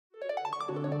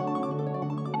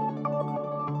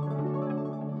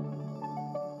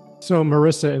So,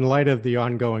 Marissa, in light of the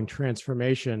ongoing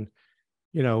transformation,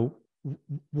 you know,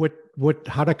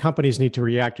 how do companies need to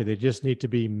react? Do they just need to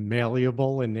be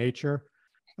malleable in nature?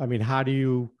 I mean, how do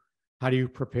you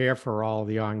prepare for all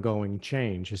the ongoing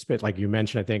change? It's a bit like you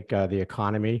mentioned, I think the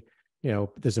economy,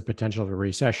 there's a potential of a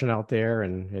recession out there,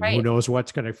 and who Right. knows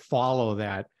what's going to follow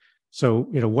that. So,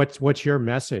 what's your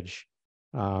message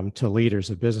to leaders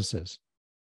of businesses?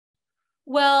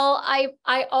 Well,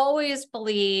 I always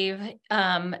believe,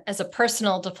 as a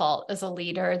personal default as a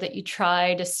leader, that you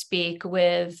try to speak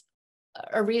with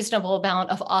a reasonable amount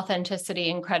of authenticity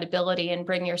and credibility and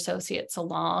bring your associates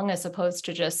along, as opposed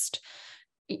to just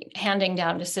handing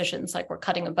down decisions like we're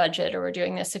cutting a budget or we're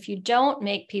doing this. If you don't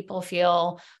make people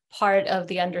feel part of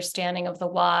the understanding of the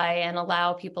why and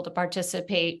allow people to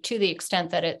participate to the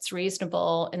extent that it's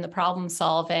reasonable in the problem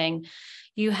solving,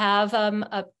 you have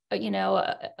a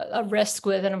risk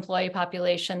with an employee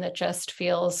population that just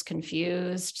feels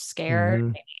confused, scared, Hmm.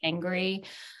 maybe angry.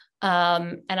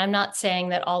 And I'm not saying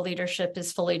that all leadership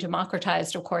is fully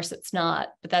democratized. Of course, it's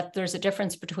not, but that there's a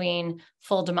difference between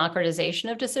full democratization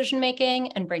of decision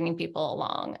making and bringing people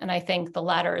along. And I think the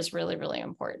latter is really, really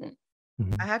important.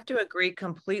 I have to agree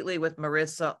completely with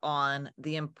Marissa on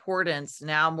the importance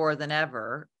now more than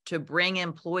ever to bring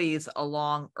employees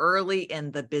along early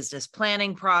in the business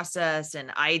planning process and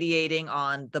ideating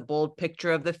on the bold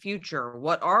picture of the future.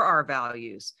 What are our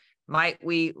values? Might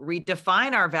we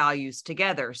redefine our values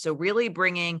together? So really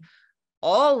bringing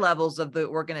all levels of the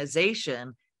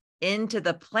organization into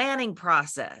the planning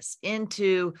process,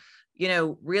 into,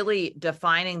 really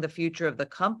defining the future of the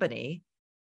company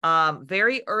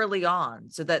very early on,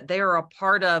 so that they are a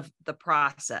part of the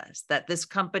process, that this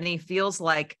company feels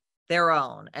like their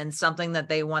own and something that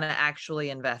they want to actually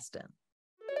invest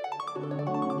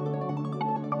in.